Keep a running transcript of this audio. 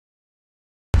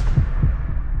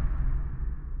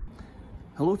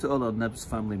Hello to all our NYBBS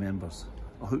family members.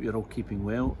 I hope you're all keeping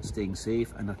well, staying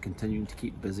safe and are continuing to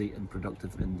keep busy and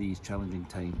productive in these challenging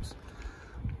times.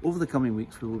 Over the coming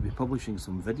weeks we will be publishing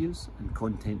some videos and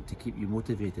content to keep you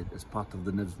motivated as part of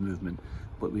the NYBBS movement,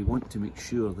 but we want to make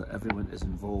sure that everyone is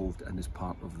involved and is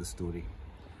part of the story.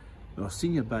 Our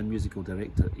Senior Band Musical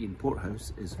Director Ian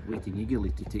Porthouse is waiting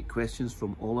eagerly to take questions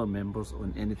from all our members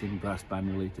on anything brass band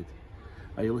related.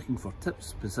 Are you looking for tips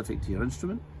specific to your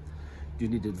instrument? Do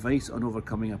you need advice on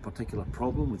overcoming a particular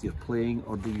problem with your playing,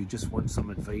 or do you just want some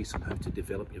advice on how to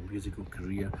develop your musical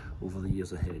career over the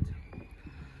years ahead?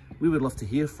 We would love to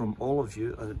hear from all of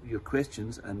you, your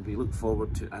questions, and we look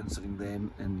forward to answering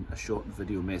them in a short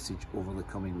video message over the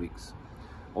coming weeks.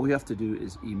 All you have to do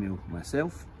is email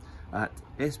myself at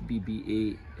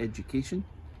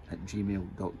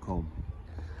sbbaeducation@gmail.com.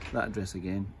 That address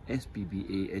again,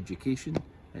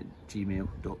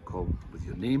 sbbaeducation@gmail.com, with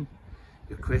your name,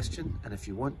 your question, and if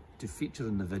you want to feature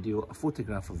in the video a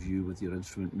photograph of you with your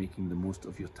instrument making the most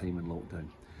of your time in lockdown.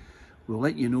 We'll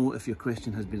let you know if your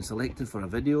question has been selected for a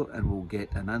video, and we'll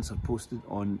get an answer posted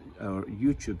on our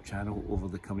YouTube channel over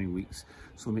the coming weeks,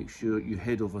 so make sure you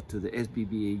head over to the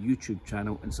SBBA YouTube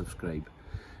channel and subscribe,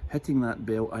 hitting that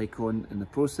bell icon in the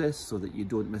process so that you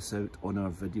don't miss out on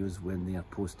our videos when they are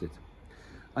posted.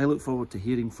 I look forward to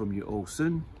hearing from you all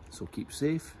soon, so keep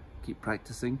safe, keep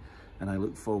practicing, and I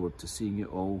look forward to seeing you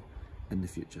all in the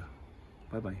future.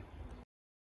 Bye bye.